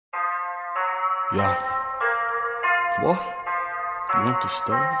Yeah. What? You want to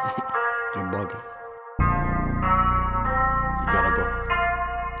stay? You're bugging. You gotta go.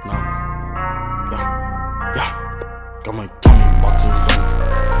 Now. Yeah. Got my tummy boxes on.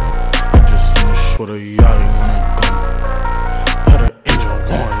 I just finished with a yeah when I'm gone. Had an angel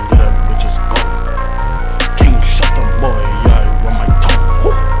warn, yeah, that bitch is gone. King shut the boy, yeah, with my tongue.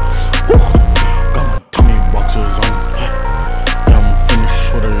 Woo. Woo. Got my tummy boxes on. Yeah, I'm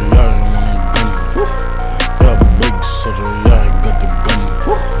finished with a yeah when I'm gone. Woo. Yeah, big soldier, yeah, I got the gun.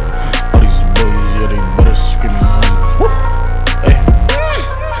 Woo. All these boys, yeah, they better scream and run. Woo. Hey.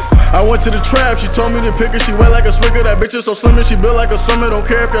 I went to the trap, she told me to pick her. She wet like a Swicker, that bitch is so slim and she built like a summer. Don't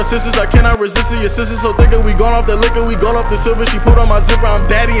care if y'all sisters, I cannot resist it. Your sisters so thicker, we gone off the liquor, we gone off the silver. She put on my zipper, I'm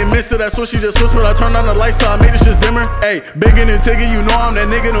daddy and mister. That's what she just whispered. I turned on the lights so I made this shit dimmer. Ayy, bigger than Tigger, you know I'm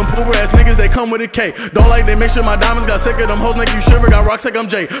that nigga. Them pooper ass niggas, they come with a K. Don't like they make sure my diamonds got sicker. Them hoes make you shiver, got rocks like I'm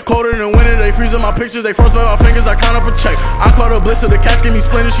Jay. Colder than winter, they freezing my pictures. They froze by my fingers, I count up a check. I caught a blister, the catch gave me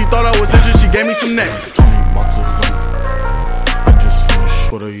splinters. She thought I was injured, she gave me some neck. Tummy boxes on. I just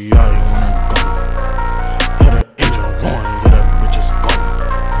finished with a yeah when I'm gone. Had an angel warn, yeah, that bitch is gone.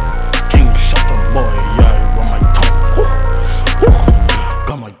 King shut the boy, yeah, with my tongue. Woo. Woo.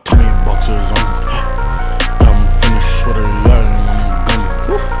 Got my tummy boxes on. Yeah, I'm finished with a yeah when I'm gone.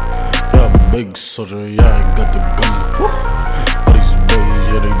 Woo. Yeah, big soldier, yeah, I got the gun. Woo. All these boys,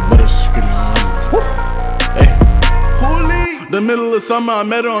 yeah, they better scream and run. Woo. Hey. The middle of summer, I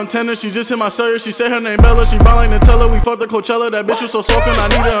met her on Tinder. She just hit my cellular, she said her name Bella. She bought like Nutella, we fucked the Coachella. That bitch was so soaking,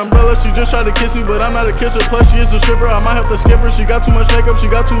 I need an umbrella. She just tried to kiss me, but I'm not a kisser. Plus she is a stripper, I might have to skip her. She got too much makeup, she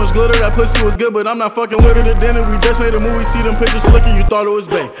got too much glitter. That pussy was good, but I'm not fucking with her. To dinner, we just made a movie, see them pictures slicker. You thought it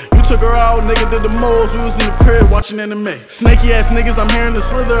was bae. You took her out, nigga did the most. We was in the crib watching anime. Snaky ass niggas, I'm hearing the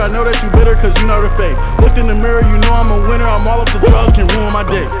slither. I know that you bitter, cause you know the fate. Looked in the mirror, you know I'm a winner. I'm all up the drugs, can ruin my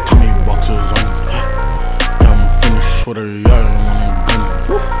day. Tummy boxes on. Yeah, I'm finished with a yeah when I'm gone.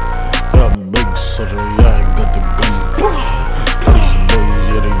 Yeah, big soldier, yeah, I got the gun. All these boys,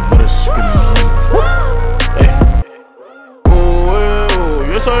 yeah, they better scream and run. Hey. Oh,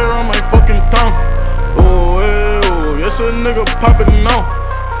 yes I on my fucking tongue. Oh, yes a nigga poppin' now.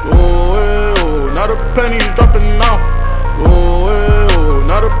 Oh, not a penny's dropping now. Oh,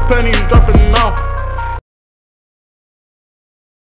 not a penny's dropping now.